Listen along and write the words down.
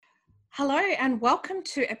Hello and welcome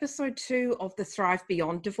to episode 2 of the Thrive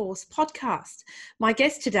Beyond Divorce podcast. My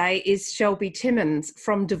guest today is Shelby Timmins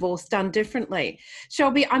from Divorce Done Differently.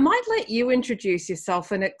 Shelby, I might let you introduce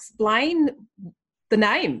yourself and explain the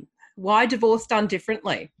name. Why Divorce Done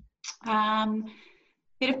Differently?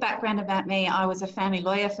 Bit of background about me. I was a family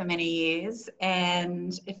lawyer for many years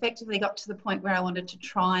and effectively got to the point where I wanted to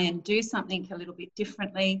try and do something a little bit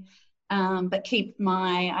differently, but keep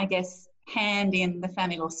my, hand in the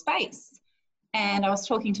family law space. And I was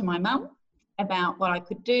talking to my mum about what I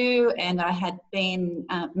could do, and I had been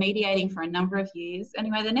mediating for a number of years.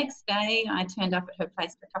 Anyway, the next day I turned up at her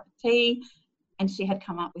place for a cup of tea, and she had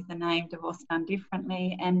come up with the name Divorce Done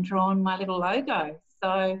Differently and drawn my little logo.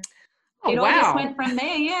 So it all just went from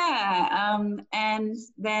there, yeah. And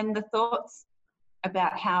then the thoughts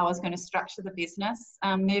about how I was going to structure the business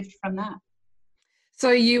moved from that. So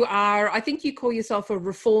you are, I think you call yourself a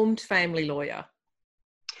reformed family lawyer.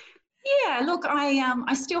 Yeah, look,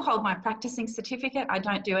 I still hold my practicing certificate. I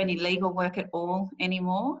don't do any legal work at all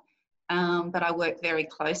anymore, but I work very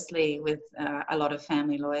closely with a lot of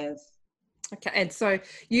family lawyers. Okay, and so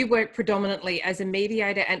you work predominantly as a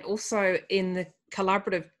mediator and also in the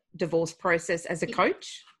collaborative divorce process as a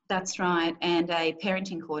coach? That's right, and a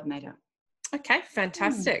parenting coordinator. Okay,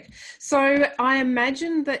 fantastic. So I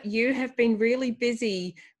imagine that you have been really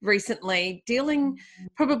busy recently dealing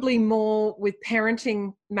probably more with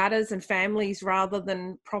parenting matters and families rather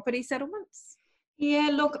than property settlements. Yeah,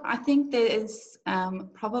 look, I think there's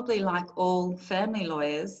probably, like all family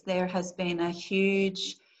lawyers, there has been a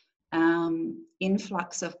huge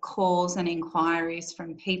influx of calls and inquiries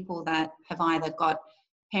from people that have either got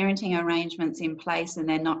parenting arrangements in place and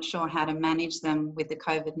they're not sure how to manage them with the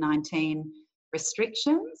COVID-19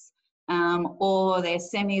 restrictions, or they're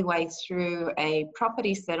semi-way through a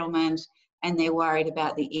property settlement and they're worried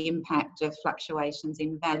about the impact of fluctuations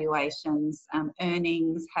in valuations,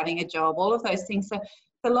 earnings, having a job, all of those things. So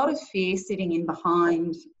there's a lot of fear sitting in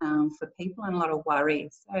behind for people and a lot of worry.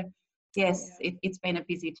 So yes, it's been a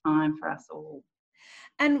busy time for us all.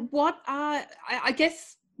 And what are, I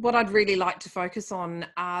guess, what I'd really like to focus on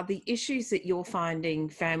are the issues that you're finding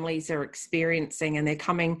families are experiencing and they're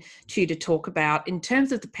coming to you to talk about in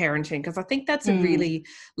terms of the parenting, because I think that's a really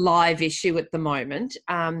live issue at the moment.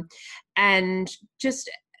 And just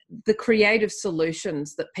the creative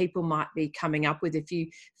solutions that people might be coming up with. If you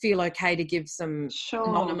feel okay to give some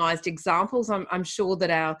anonymised examples, I'm sure that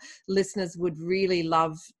our listeners would really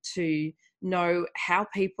love to know how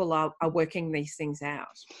people are working these things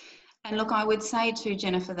out. And look, I would say too,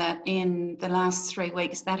 Jennifer, that in the last 3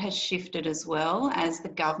 weeks, that has shifted as well, as the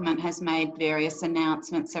government has made various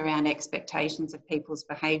announcements around expectations of people's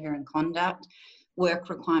behaviour and conduct, work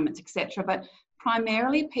requirements, etc. But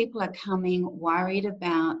primarily people are coming worried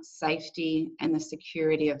about safety and the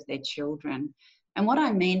security of their children. And what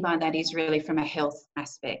I mean by that is really from a health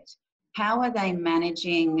aspect. How are they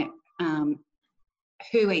managing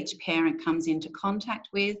who each parent comes into contact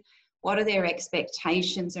with? What are their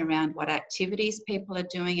expectations around what activities people are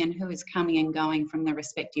doing and who is coming and going from their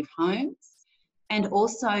respective homes? And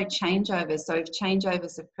also changeovers. So if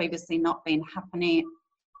changeovers have previously not been happening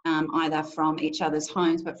either from each other's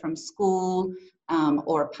homes, but from school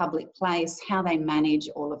or a public place, how they manage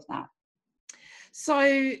all of that.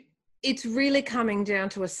 So it's really coming down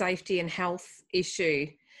to a safety and health issue.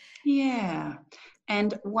 Yeah.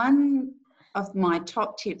 And one of my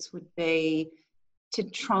top tips would be to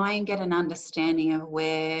try and get an understanding of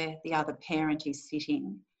where the other parent is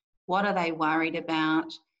sitting. What are they worried about?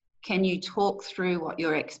 Can you talk through what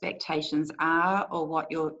your expectations are or what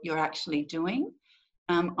you're actually doing?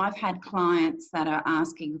 I've had clients that are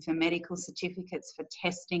asking for medical certificates for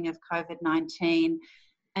testing of COVID-19.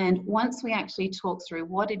 And once we actually talk through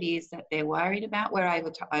what it is that they're worried about, we're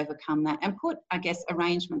able to overcome that and put,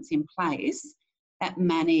 arrangements in place that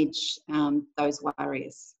manage those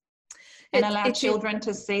worries. And allow children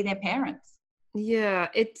to see their parents. Yeah,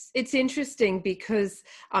 it's interesting because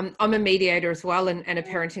I'm a mediator as well and a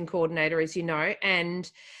parenting coordinator, as you know, and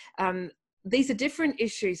these are different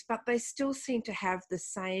issues, but they still seem to have the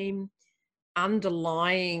same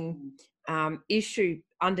underlying issue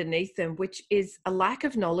underneath them, which is a lack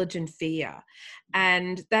of knowledge and fear.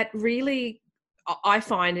 And that really, I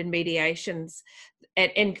find in mediations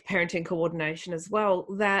and parenting coordination as well,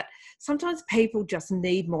 that sometimes people just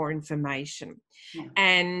need more information.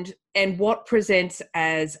 And what presents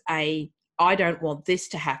as I don't want this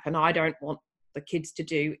to happen, I don't want the kids to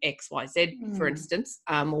do X, Y, Z, for instance,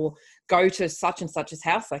 or go to such and such's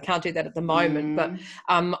house. I can't do that at the moment, but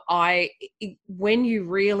when you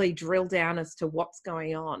really drill down as to what's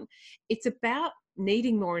going on, it's about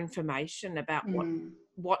needing more information about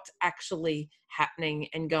what's actually happening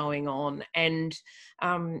and going on. And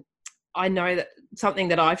I know that something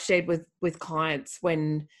that I've shared with clients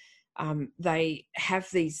when they have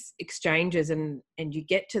these exchanges and you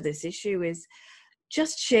get to this issue is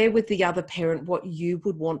just share with the other parent what you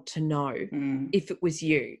would want to know if it was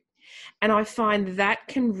you. And I find that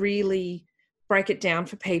can really break it down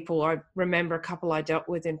for people. I remember a couple I dealt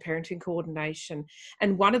with in parenting coordination,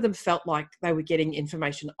 and one of them felt like they were getting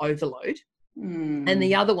information overload. And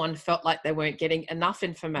the other one felt like they weren't getting enough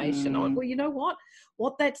information. I went, well, you know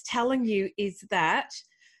what that's telling you is that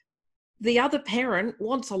the other parent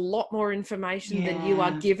wants a lot more information than you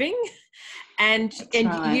are giving, and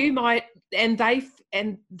right. you might, and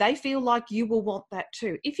they feel like you will want that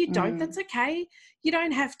too. If you don't, that's okay. You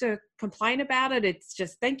don't have to complain about it. It's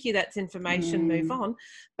just, thank you, that's information, move on.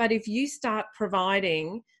 But if you start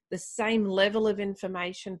providing the same level of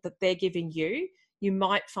information that they're giving you, you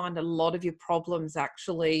might find a lot of your problems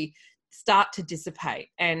actually start to dissipate.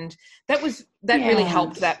 And that really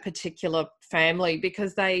helped that particular family,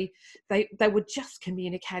 because they were just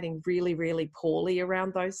communicating really, really poorly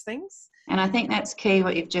around those things. And I think that's key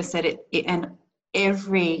what you've just said. And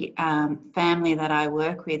every family that I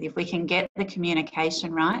work with, if we can get the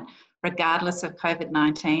communication right, regardless of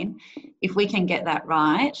COVID-19, if we can get that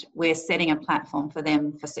right, we're setting a platform for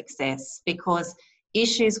them for success, because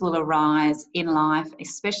issues will arise in life,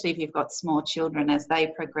 especially if you've got small children, as they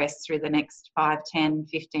progress through the next 5, 10,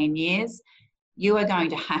 15 years. You are going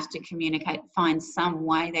to have to communicate, find some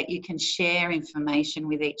way that you can share information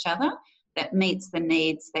with each other that meets the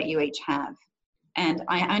needs that you each have. And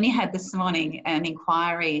I only had this morning an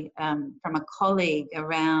inquiry from a colleague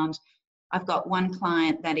around, I've got one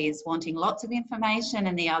client that is wanting lots of information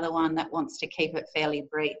and the other one that wants to keep it fairly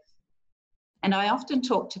brief. And I often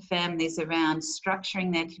talk to families around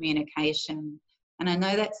structuring their communication. And I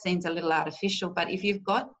know that seems a little artificial, but if you've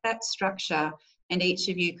got that structure and each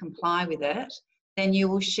of you comply with it, then you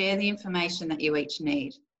will share the information that you each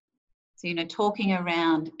need. So, you know, talking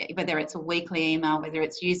around whether it's a weekly email, whether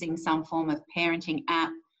it's using some form of parenting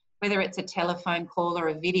app, whether it's a telephone call or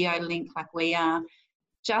a video link like we are,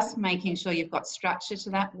 just making sure you've got structure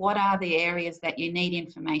to that. What are the areas that you need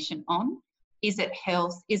information on? Is it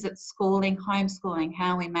health? Is it schooling, homeschooling?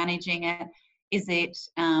 How are we managing it? Is it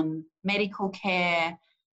medical care,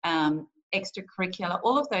 extracurricular,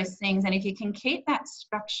 all of those things? And if you can keep that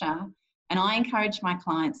structure, and I encourage my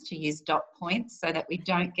clients to use dot points so that we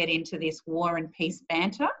don't get into this war and peace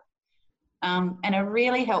banter. And a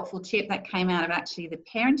really helpful tip that came out of actually the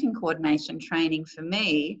parenting coordination training for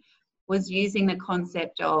me was using the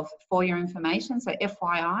concept of for your information. So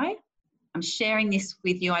FYI, I'm sharing this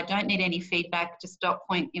with you. I don't need any feedback, just dot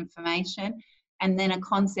point information. And then a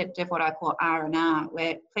concept of what I call R&R,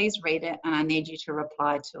 where please read it and I need you to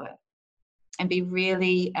reply to it. And be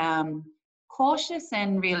really cautious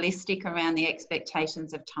and realistic around the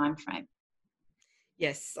expectations of time frame.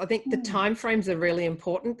 Yes, I think the timeframes are really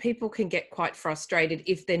important. People can get quite frustrated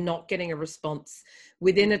if they're not getting a response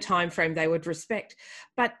within a time frame they would respect.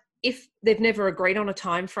 But if they've never agreed on a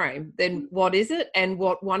time frame, then what is it? And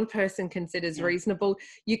what one person considers reasonable,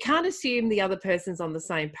 you can't assume the other person's on the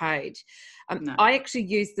same page. No. I actually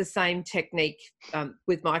use the same technique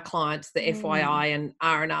with my clients, the FYI and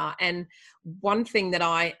R&R. And one thing that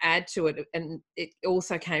I add to it, and it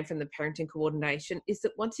also came from the parenting coordination, is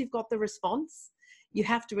that once you've got the response, you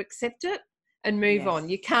have to accept it and move on.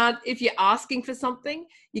 You can't, if you're asking for something,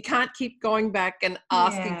 you can't keep going back and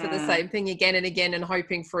asking for the same thing again and again and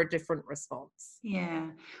hoping for a different response.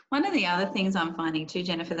 Yeah. One of the other things I'm finding too,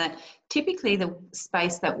 Jennifer, that typically the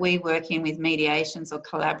space that we work in with mediations or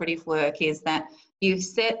collaborative work is that you've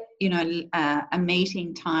set, you know, a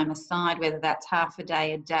meeting time aside, whether that's half a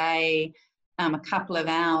day, a couple of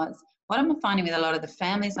hours. What I'm finding with a lot of the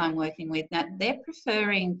families I'm working with, that they're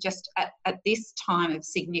preferring just at this time of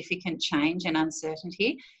significant change and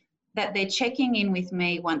uncertainty, that they're checking in with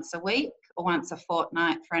me once a week or once a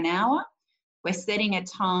fortnight for an hour. We're setting a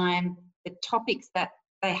time, the topics that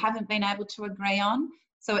they haven't been able to agree on.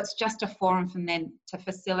 So it's just a forum for them to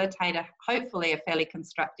facilitate hopefully a fairly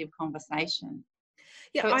constructive conversation.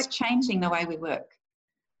 Yeah, so it's changing the way we work.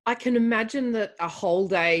 I can imagine that a whole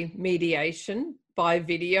day mediation by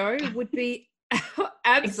video would be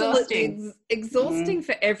absolutely exhausting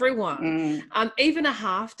for everyone. Even a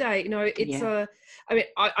half day, you know, it's I mean,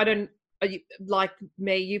 I don't like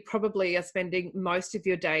me, you probably are spending most of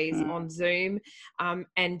your days on Zoom,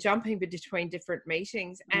 and jumping between different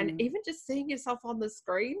meetings, and even just seeing yourself on the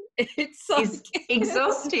screen, it's Is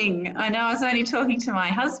exhausting. I know, I was only talking to my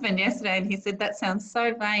husband yesterday and he said that sounds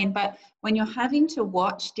so vain, but when you're having to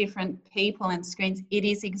watch different people and screens, it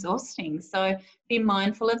is exhausting. So be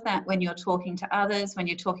mindful of that when you're talking to others, when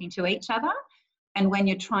you're talking to each other, and when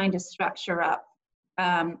you're trying to structure up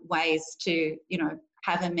ways to,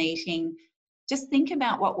 have a meeting. Just think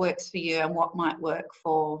about what works for you and what might work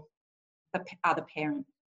for the other parent.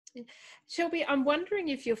 Shelby, I'm wondering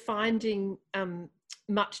if you're finding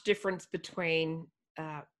much difference between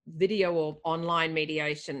video or online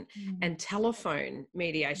mediation and telephone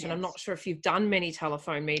mediation. Yes. I'm not sure if you've done many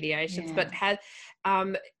telephone mediations, but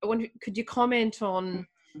could you comment on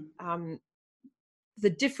the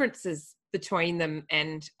differences between them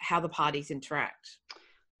and how the parties interact?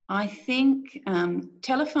 I think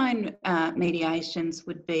telephone mediations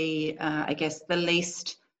would be, I guess, the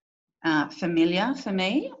least familiar for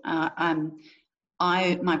me.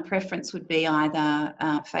 My preference would be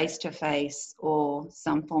either face-to-face or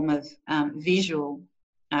some form of visual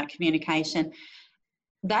communication.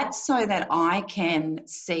 That's so that I can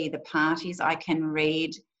see the parties, I can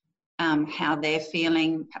read how they're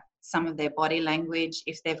feeling, some of their body language,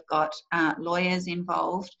 if they've got lawyers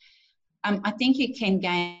involved. I think you can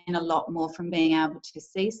gain a lot more from being able to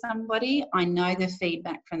see somebody. I know the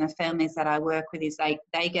feedback from the families that I work with is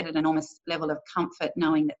they get an enormous level of comfort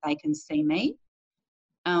knowing that they can see me.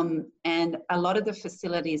 And a lot of the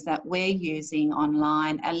facilities that we're using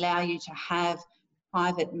online allow you to have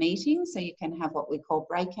private meetings, so you can have what we call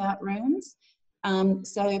breakout rooms.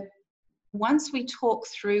 So once we talk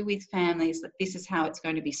through with families that this is how it's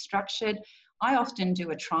going to be structured, I often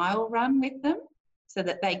do a trial run with them so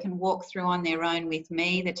that they can walk through on their own with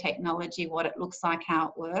me, the technology, what it looks like, how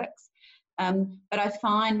it works. But I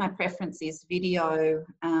find my preference is video,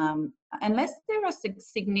 unless there are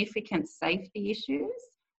significant safety issues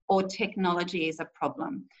or technology is a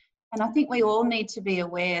problem. And I think we all need to be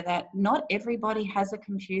aware that not everybody has a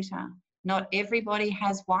computer, not everybody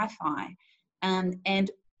has Wi-Fi.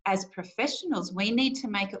 And as professionals, we need to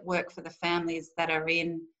make it work for the families that are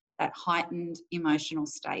in that heightened emotional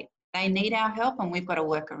state. They need our help and we've got to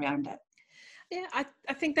work around it. Yeah,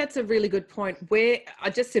 I think that's a really good point. I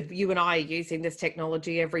just said you and I are using this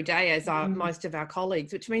technology every day, as are most of our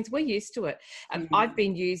colleagues, which means we're used to it. I've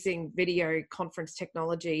been using video conference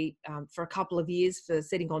technology for a couple of years for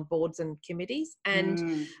sitting on boards and committees.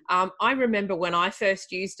 And I remember when I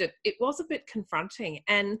first used it, it was a bit confronting.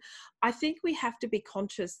 And I think we have to be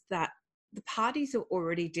conscious that the parties are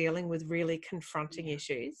already dealing with really confronting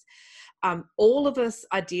issues. All of us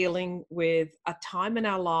are dealing with a time in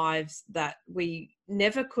our lives that we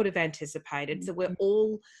never could have anticipated. So we're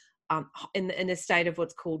all in a state of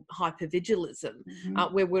what's called hypervigilism,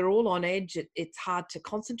 where we're all on edge. It's hard to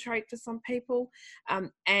concentrate for some people.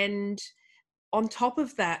 And on top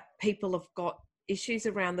of that, people have got issues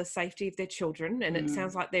around the safety of their children, and it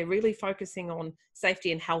sounds like they're really focusing on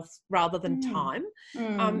safety and health rather than time.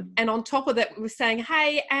 And on top of that, we're saying,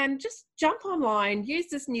 hey, just jump online, use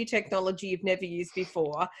this new technology you've never used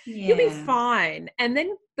before, you'll be fine. And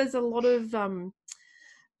then there's a lot of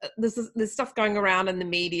there's stuff going around in the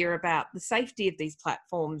media about the safety of these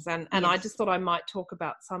platforms, and I just thought I might talk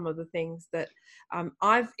about some of the things that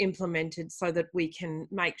I've implemented so that we can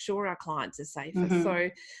make sure our clients are safer.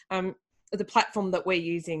 So the platform that we're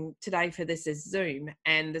using today for this is Zoom,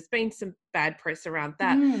 and there's been some bad press around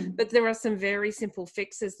that, but there are some very simple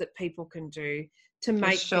fixes that people can do to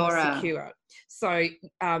make things secure. So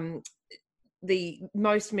the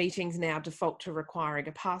most meetings now default to requiring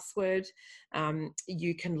a password.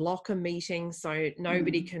 You can lock a meeting so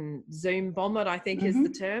nobody can Zoom bomb it, I think is the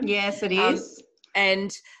term. Yes, it is.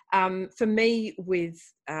 And for me, with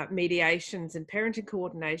mediations and parenting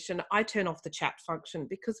coordination, I turn off the chat function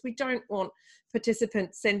because we don't want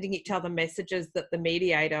participants sending each other messages that the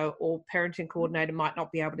mediator or parenting coordinator might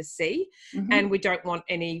not be able to see. And we don't want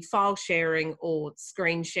any file sharing or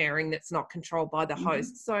screen sharing that's not controlled by the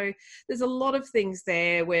host. So there's a lot of things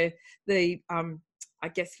there where I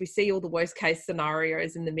guess we see all the worst case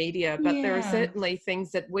scenarios in the media, but there are certainly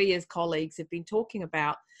things that we as colleagues have been talking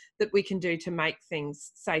about that we can do to make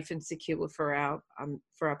things safe and secure for our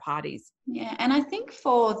parties. Yeah, and I think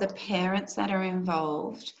for the parents that are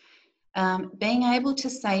involved, being able to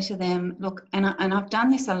say to them, look, and I've done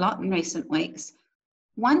this a lot in recent weeks,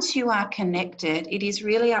 once you are connected, it is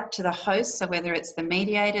really up to the host, so whether it's the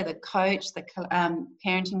mediator, the coach, the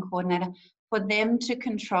parenting coordinator, for them to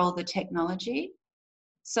control the technology.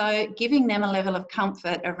 So giving them a level of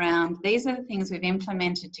comfort around these are the things we've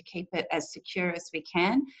implemented to keep it as secure as we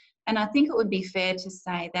can. And I think it would be fair to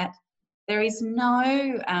say that there is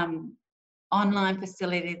no online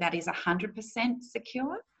facility that is 100%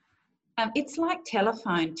 secure. It's like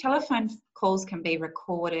telephone. Telephone calls can be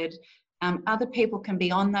recorded. Other people can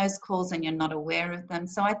be on those calls and you're not aware of them.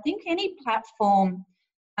 So I think any platform,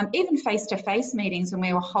 even face-to-face meetings, when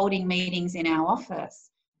we were holding meetings in our office,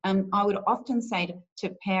 I would often say to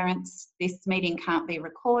parents, this meeting can't be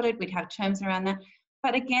recorded. We'd have terms around that.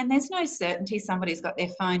 But again, there's no certainty somebody's got their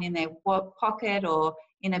phone in their pocket or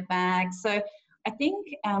in a bag. So I think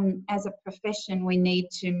as a profession, we need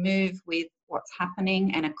to move with what's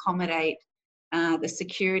happening and accommodate the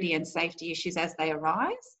security and safety issues as they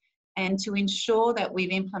arise, and to ensure that we've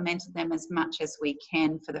implemented them as much as we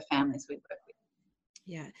can for the families we work with.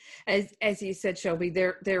 Yeah, as you said, Shelby,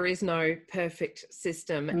 there is no perfect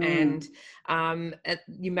system, and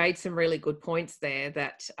you made some really good points there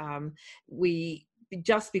that we,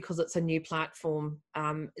 just because it's a new platform,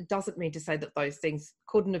 it doesn't mean to say that those things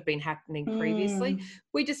couldn't have been happening previously.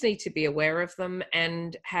 We just need to be aware of them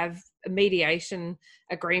and have mediation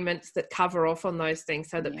agreements that cover off on those things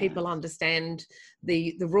so that people understand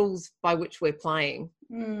the rules by which we're playing.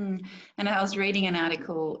 And I was reading an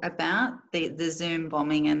article about the Zoom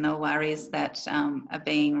bombing and the worries that are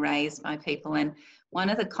being raised by people. And one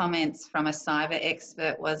of the comments from a cyber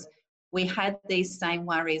expert was, we had these same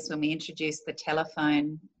worries when we introduced the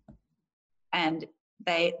telephone, and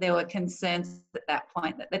there were concerns at that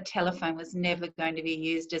point that the telephone was never going to be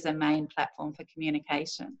used as a main platform for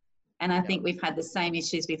communication. And I think we've had the same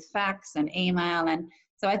issues with fax and email. And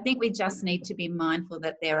so I think we just need to be mindful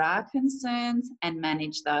that there are concerns and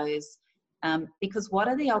manage those, because what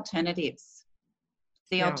are the alternatives?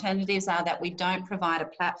 The alternatives are that we don't provide a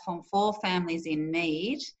platform for families in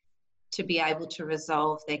need to be able to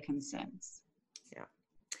resolve their concerns. Yeah.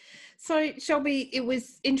 So Shelby, it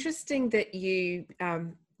was interesting that you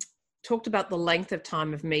talked about the length of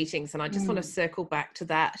time of meetings, and I just want to circle back to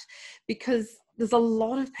that, because there's a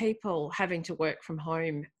lot of people having to work from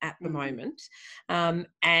home at the moment,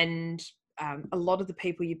 and a lot of the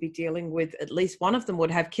people you'd be dealing with, at least one of them would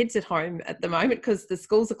have kids at home at the moment because the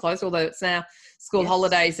schools are closed, although it's now school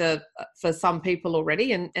holidays are for some people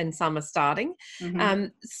already, and some are starting.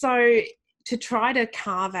 So to try to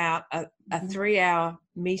carve out a 3-hour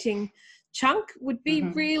meeting chunk would be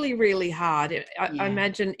really, really hard. I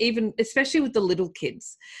imagine, even especially with the little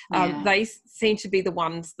kids, they seem to be the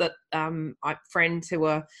ones that friends who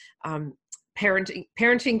are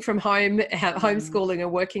parenting from home, homeschooling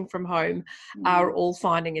and working from home are all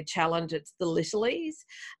finding a challenge. It's the littlies,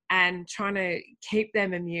 and trying to keep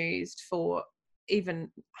them amused for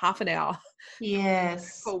even half an hour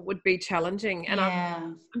would be challenging. And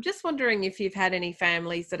I'm just wondering if you've had any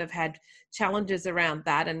families that have had challenges around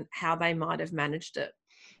that and how they might have managed it.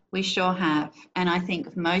 We sure have. And I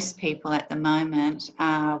think most people at the moment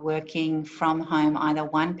are working from home, either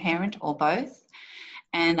one parent or both.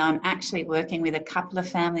 And I'm actually working with a couple of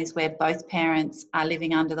families where both parents are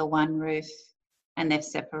living under the one roof and they've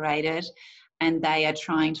separated, and they are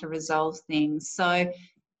trying to resolve things. So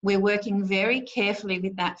we're working very carefully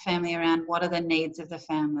with that family around what are the needs of the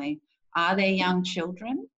family. Are there young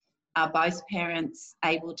children? Are both parents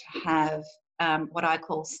able to have what I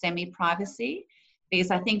call semi-privacy?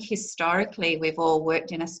 Because I think historically we've all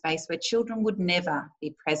worked in a space where children would never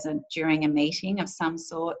be present during a meeting of some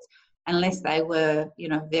sort unless they were,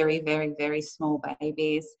 very, very, very small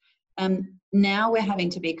babies. Now we're having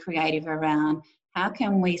to be creative around how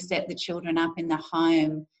can we set the children up in the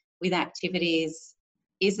home with activities.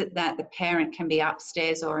 Is it that the parent can be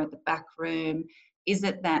upstairs or at the back room? Is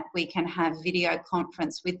it that we can have video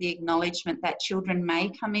conference with the acknowledgement that children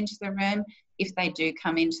may come into the room? If they do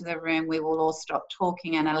come into the room, we will all stop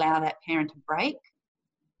talking and allow that parent a break.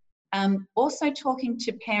 Also talking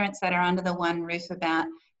to parents that are under the one roof about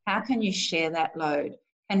how can you share that load?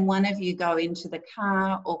 Can one of you go into the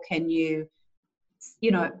car, or can you,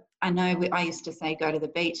 I know I used to say go to the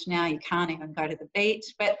beach. Now you can't even go to the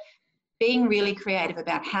beach, but being really creative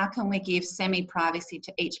about how can we give semi-privacy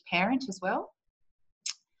to each parent as well,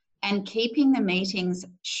 and keeping the meetings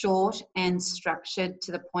short and structured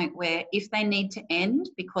to the point where if they need to end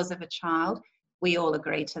because of a child, we all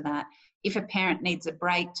agree to that. If a parent needs a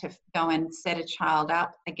break to go and set a child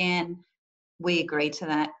up, again, we agree to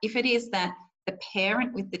that. If it is that the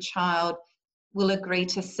parent with the child will agree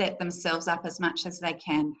to set themselves up as much as they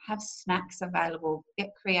can, have snacks available,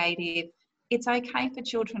 get creative. It's okay for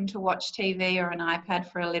children to watch TV or an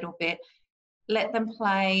iPad for a little bit. Let them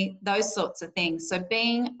play, those sorts of things. So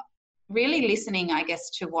being really listening, I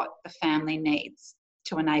guess, to what the family needs.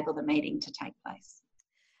 to enable the meeting to take place.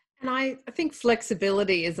 And I think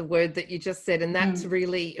flexibility is a word that you just said, and that's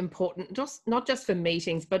really important, not just for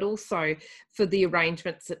meetings, but also for the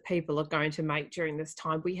arrangements that people are going to make during this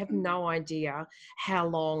time. We have no idea how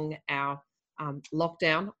long our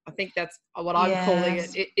lockdown, I think that's what I'm calling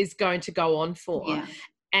it, is going to go on for. Yeah.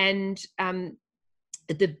 And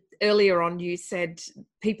earlier on you said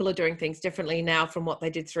people are doing things differently now from what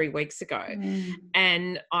they did 3 weeks ago.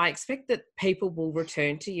 And I expect that people will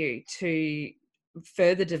return to you to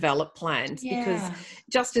further develop plans, because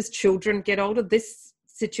just as children get older, this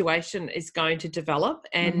situation is going to develop.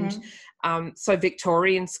 And so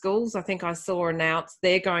Victorian schools, I think I saw announced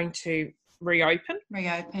they're going to reopen,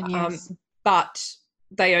 yes. But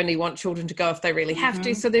they only want children to go if they really have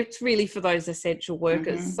to. So it's really for those essential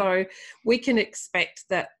workers. So we can expect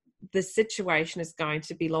that the situation is going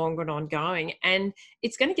to be longer and ongoing, and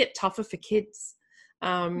it's going to get tougher for kids.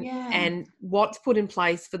 And what's put in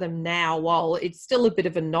place for them now, while it's still a bit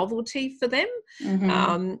of a novelty for them,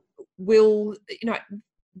 will,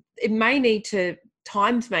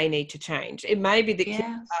 times may need to change. It may be that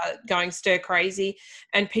kids are going stir crazy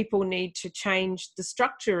and people need to change the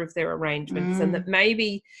structure of their arrangements, and that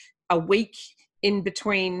maybe a week in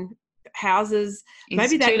between houses,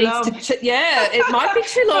 maybe that needs to it might be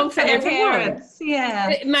too long for everyone.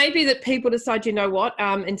 It may be that people decide, you know what,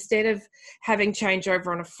 instead of having changeover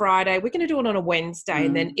on a Friday, we're going to do it on a Wednesday,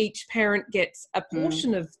 and then each parent gets a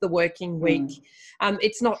portion of the working week.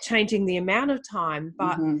 It's not changing the amount of time,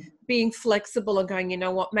 but being flexible and going, you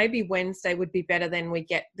know what, maybe Wednesday would be better. Then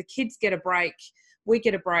the kids get a break, we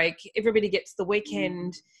get a break, everybody gets the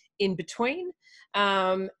weekend in between.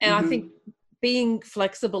 And I think being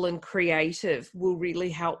flexible and creative will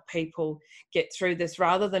really help people get through this,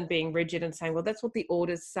 rather than being rigid and saying, well, that's what the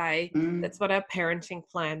orders say, that's what our parenting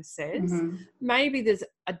plan says. Maybe there's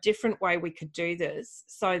a different way we could do this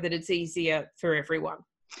so that it's easier for everyone.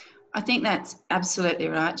 I think that's absolutely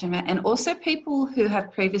right, Gemma. And also people who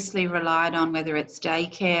have previously relied on, whether it's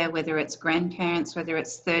daycare, whether it's grandparents, whether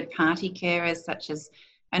it's third-party carers such as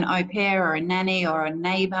an au pair or a nanny or a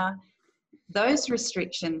neighbour, those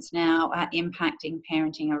restrictions now are impacting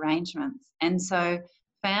parenting arrangements. And so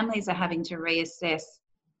families are having to reassess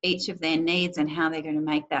each of their needs and how they're going to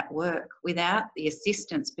make that work without the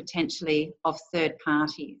assistance potentially of third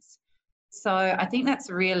parties. So I think that's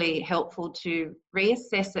really helpful to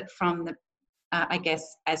reassess it from the, I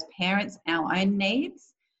guess, as parents, our own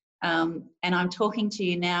needs. And I'm talking to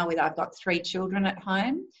you now I've got 3 children at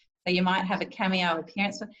home. So you might have a cameo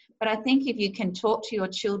appearance, but I think if you can talk to your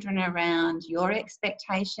children around your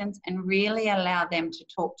expectations and really allow them to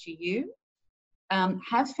talk to you,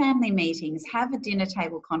 have family meetings, have a dinner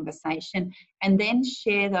table conversation, and then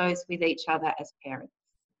share those with each other as parents.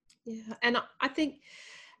 Yeah, and I think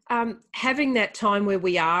having that time where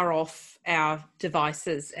we are off our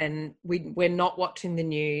devices and we're not watching the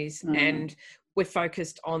news and we're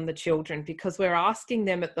focused on the children, because we're asking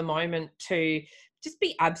them at the moment to just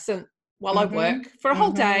be absent while I work for a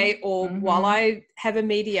whole day, or while I have a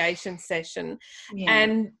mediation session.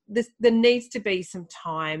 And there needs to be some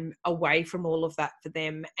time away from all of that for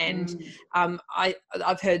them. And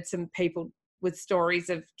I've heard some people with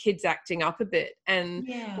stories of kids acting up a bit. And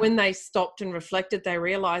when they stopped and reflected, they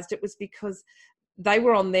realised it was because they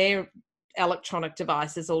were on their electronic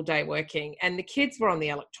devices all day working, and the kids were on the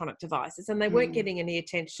electronic devices and they weren't getting any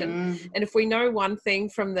attention. And if we know one thing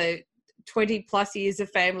from the 20 plus years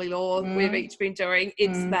of family law we've each been doing,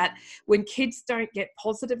 it's that when kids don't get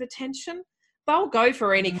positive attention, they'll go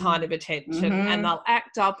for any kind of attention and they'll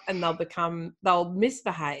act up and they'll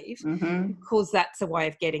misbehave because that's a way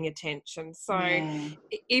of getting attention. So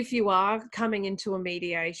if you are coming into a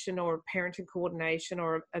mediation or a parenting coordination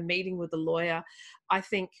or a meeting with a lawyer, I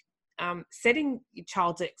think setting your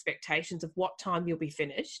child's expectations of what time you'll be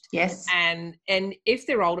finished. Yes. And if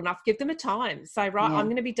they're old enough, give them a time. Say, right, I'm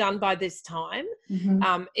going to be done by this time.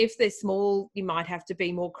 If they're small, you might have to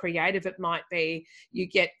be more creative. It might be you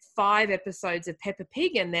get 5 episodes of Peppa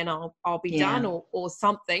Pig and then I'll be done, or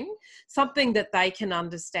something that they can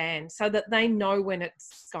understand so that they know when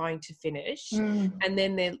it's going to finish, and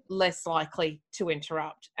then they're less likely to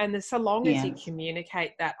interrupt. And so long as you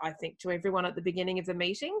communicate that, I think, to everyone at the beginning of the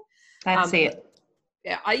meeting. That's it.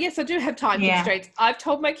 Yes, I do have time constraints. I've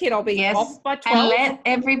told my kid I'll be off by 12. And let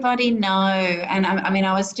everybody know. And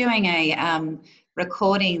I was doing a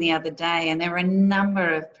recording the other day, and there were a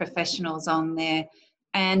number of professionals on there.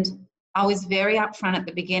 And I was very upfront at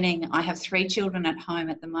the beginning. I have 3 children at home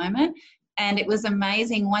at the moment. And it was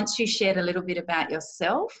amazing once you shared a little bit about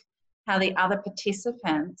yourself, how the other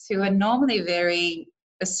participants, who are normally very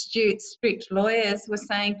astute, strict lawyers, were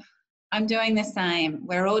saying, I'm doing the same.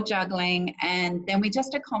 We're all juggling, and then we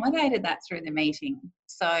just accommodated that through the meeting.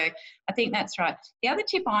 So I think that's right. The other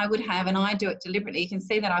tip I would have, and I do it deliberately, you can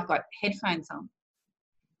see that I've got headphones on.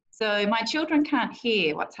 So my children can't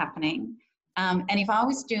hear what's happening. And if I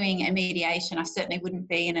was doing a mediation, I certainly wouldn't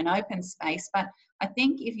be in an open space. But I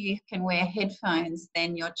think if you can wear headphones,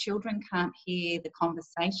 then your children can't hear the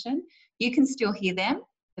conversation. You can still hear them,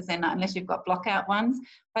 because they're not, unless you've got blockout ones,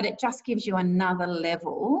 but it just gives you another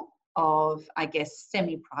level of, I guess,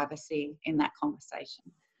 semi-privacy in that conversation.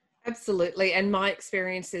 Absolutely. And my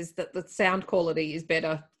experience is that the sound quality is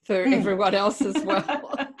better for everyone else as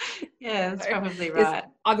well. Yeah, that's probably right.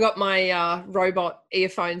 I've got my robot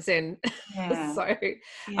earphones in. Yeah.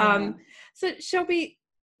 So Shelby,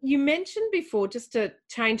 you mentioned before, just to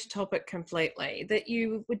change topic completely, that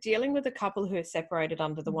you were dealing with a couple who are separated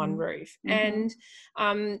under the one roof. And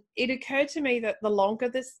it occurred to me that the longer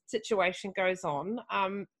this situation goes on,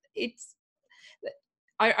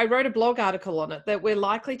 I wrote a blog article on it, that we're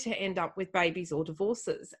likely to end up with babies or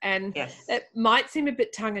divorces. And it might seem a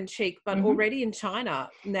bit tongue in cheek, but already in China,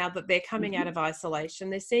 now that they're coming out of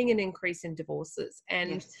isolation, they're seeing an increase in divorces.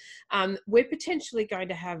 And we're potentially going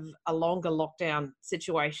to have a longer lockdown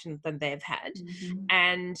situation than they've had.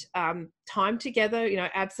 And time together, you know,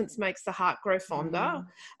 absence makes the heart grow fonder,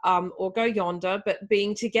 or go yonder, but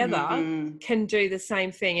being together can do the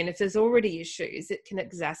same thing. And if there's already issues, it can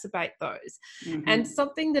exacerbate those. And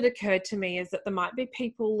something that occurred to me is that there might be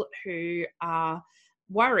people who are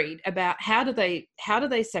worried about how do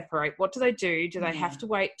they separate? What do they do? Do they have to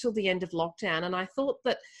wait till the end of lockdown? And I thought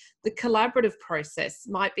that the collaborative process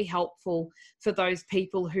might be helpful for those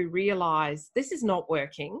people who realise this is not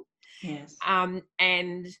working.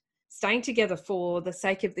 And staying together for the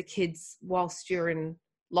sake of the kids whilst you're in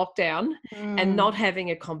lockdown and not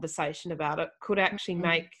having a conversation about it could actually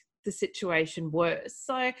make the situation worse.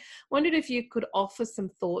 So I wondered if you could offer some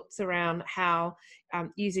thoughts around how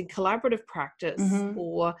using collaborative practice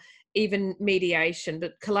or even mediation,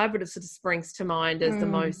 but collaborative sort of springs to mind as the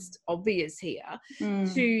most obvious here,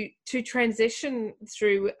 to transition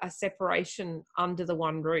through a separation under the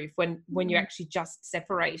one roof when you're actually just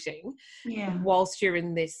separating whilst you're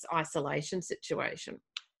in this isolation situation.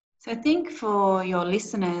 So I think for your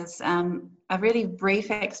listeners, a really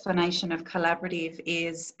brief explanation of collaborative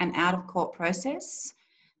is an out-of-court process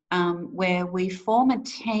where we form a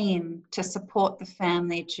team to support the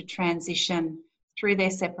family to transition through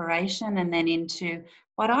their separation and then into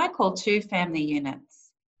what I call two family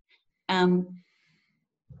units.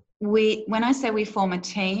 When I say we form a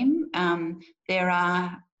team, there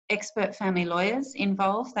are expert family lawyers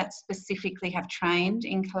involved that specifically have trained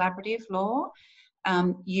in collaborative law.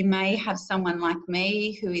 You may have someone like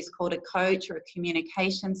me who is called a coach or a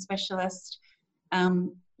communication specialist.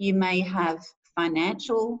 You may have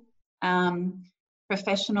financial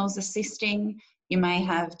professionals assisting. You may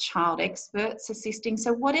have child experts assisting.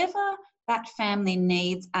 So whatever that family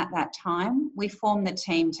needs at that time, we form the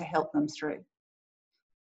team to help them through.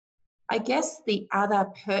 I guess the other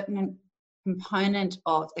pertinent component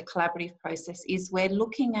of the collaborative process is we're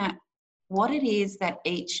looking at what it is that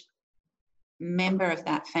each member of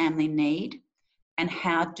that family need and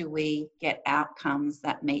how do we get outcomes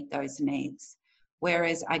that meet those needs.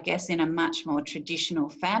 Whereas I guess in a much more traditional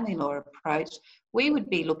family law approach, we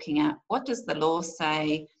would be looking at what does the law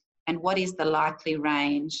say and what is the likely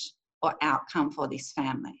range or outcome for this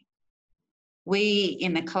family. We,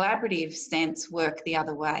 in the collaborative sense, work the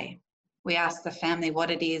other way. We ask the family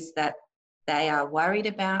what it is that they are worried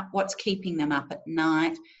about, what's keeping them up at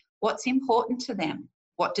night, what's important to them,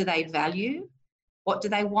 what do they value, what do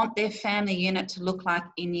they want their family unit to look like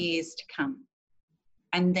in years to come.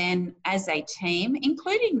 And then as a team,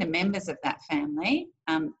 including the members of that family,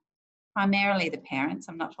 primarily the parents,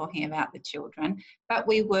 I'm not talking about the children, but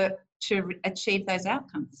we work to achieve those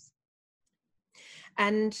outcomes.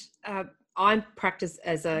 And I practice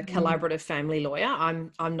as a collaborative family lawyer.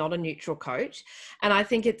 I'm not a neutral coach. And I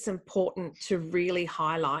think it's important to really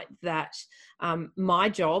highlight that my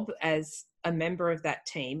job as a member of that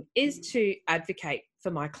team is to advocate for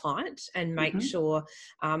my client and make sure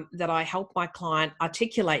that I help my client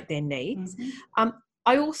articulate their needs.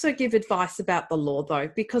 I also give advice about the law, though,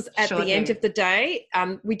 because at the end of the day,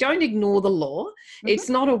 we don't ignore the law. It's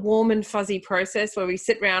not a warm and fuzzy process where we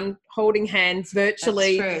sit around holding hands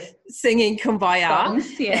virtually, singing Kumbaya.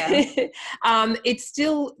 It's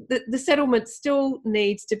still, the settlement still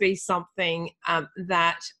needs to be something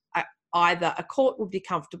that either a court would be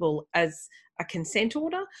comfortable as a consent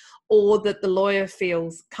order, or that the lawyer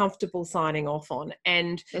feels comfortable signing off on.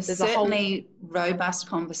 And there's a certainly robust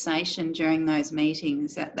conversation during those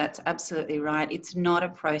meetings. That's absolutely right. It's not a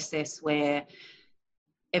process where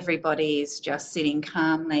everybody is just sitting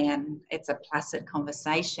calmly and it's a placid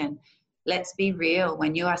conversation. Let's be real,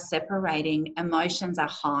 when you are separating, emotions are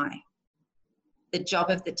high. The job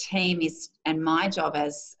of the team is, and my job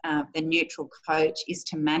as the neutral coach, is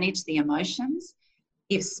to manage the emotions,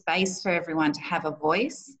 give space for everyone to have a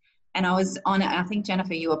voice. And I was on, I think,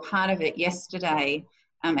 Jennifer, you were part of it yesterday,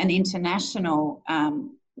 an international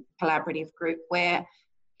collaborative group where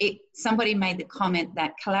somebody made the comment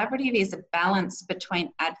that collaborative is a balance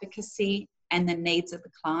between advocacy and the needs of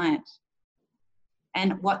the client.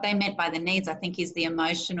 And what they meant by the needs, I think, is the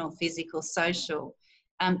emotional, physical, social.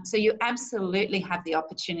 So you absolutely have the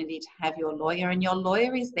opportunity to have your lawyer, and your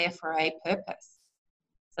lawyer is there for a purpose.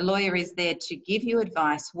 The lawyer is there to give you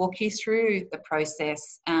advice, walk you through the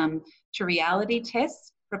process, to reality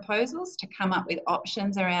test proposals, to come up with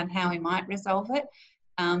options around how we might resolve it.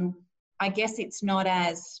 I guess it's not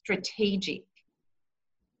as strategic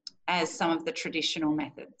as some of the traditional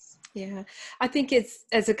methods. Yeah, I think it's,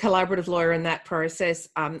 as a collaborative lawyer in that process,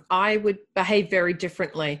 I would behave very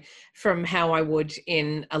differently from how I would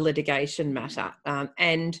in a litigation matter.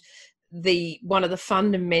 And one of the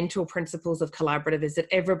fundamental principles of collaborative is that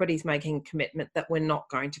everybody's making a commitment that we're not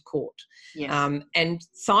going to court. Yes. And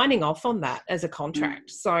signing off on that as a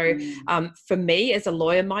contract. So for me as a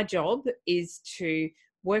lawyer, my job is to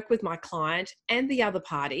work with my client and the other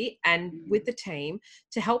party and with the team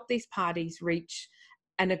to help these parties reach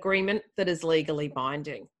an agreement that is legally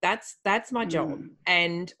binding. That's my job,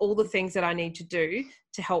 and all the things that I need to do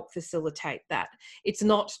to help facilitate that. It's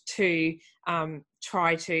not to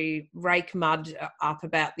try to rake mud up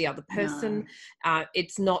about the other person. No.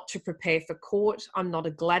 It's not to prepare for court. I'm not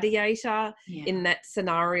a gladiator in that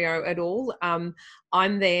scenario at all.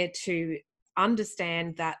 I'm there to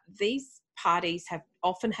understand that these parties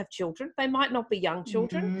often have children. They might not be young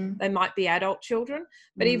children, they might be adult children,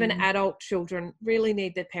 but even adult children really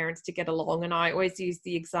need their parents to get along. And I always use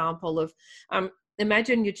the example of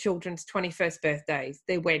imagine your children's 21st birthdays,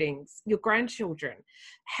 their weddings, your grandchildren.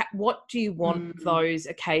 What do you want those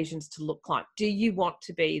occasions to look like? Do you want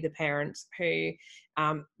to be the parents who,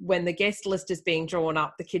 when the guest list is being drawn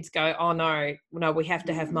up, the kids go, oh no, we have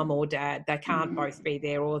to have mum or dad. They can't both be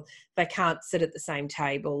there, or they can't sit at the same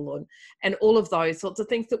table, and all of those sorts of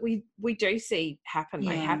things that we do see happen.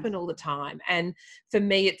 They happen all the time. And for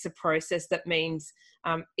me, it's a process that means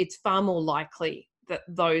it's far more likely that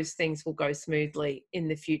those things will go smoothly in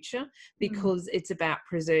the future, because it's about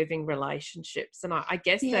preserving relationships. And I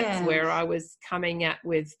guess that's where I was coming at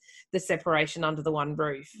with the separation under the one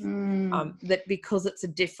roof, that because it's a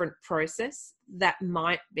different process, that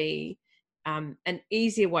might be an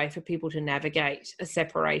easier way for people to navigate a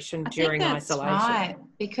separation during isolation. Right,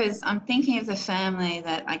 because I'm thinking of the family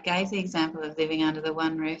that I gave the example of living under the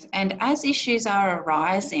one roof, and as issues are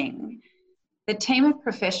arising, the team of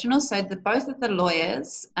professionals, so both of the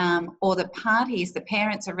lawyers or the parties, the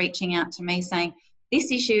parents are reaching out to me saying,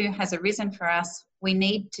 this issue has arisen for us, we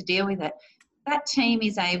need to deal with it. That team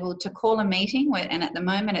is able to call a meeting, and at the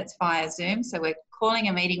moment it's via Zoom, so we're calling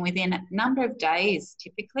a meeting within a number of days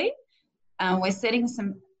typically. We're setting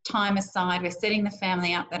some time aside, we're setting the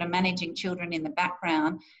family up that are managing children in the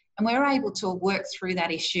background, and we're able to work through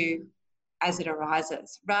that issue as it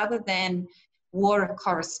arises, rather than war of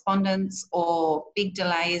correspondence or big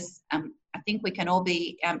delays. I think we can all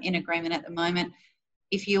be in agreement at the moment.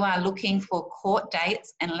 If you are looking for court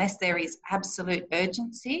dates, unless there is absolute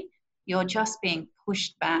urgency, you're just being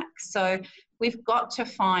pushed back. So we've got to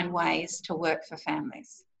find ways to work for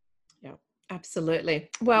families. Yeah, absolutely.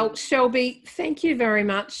 Well, Shelby, thank you very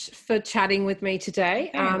much for chatting with me today.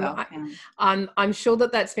 Very welcome. I'm sure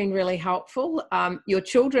that's been really helpful. Your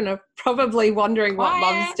children are probably wondering what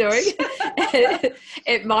Mum's doing.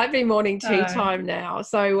 It might be morning tea time now.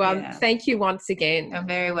 So thank you once again. You're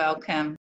very welcome.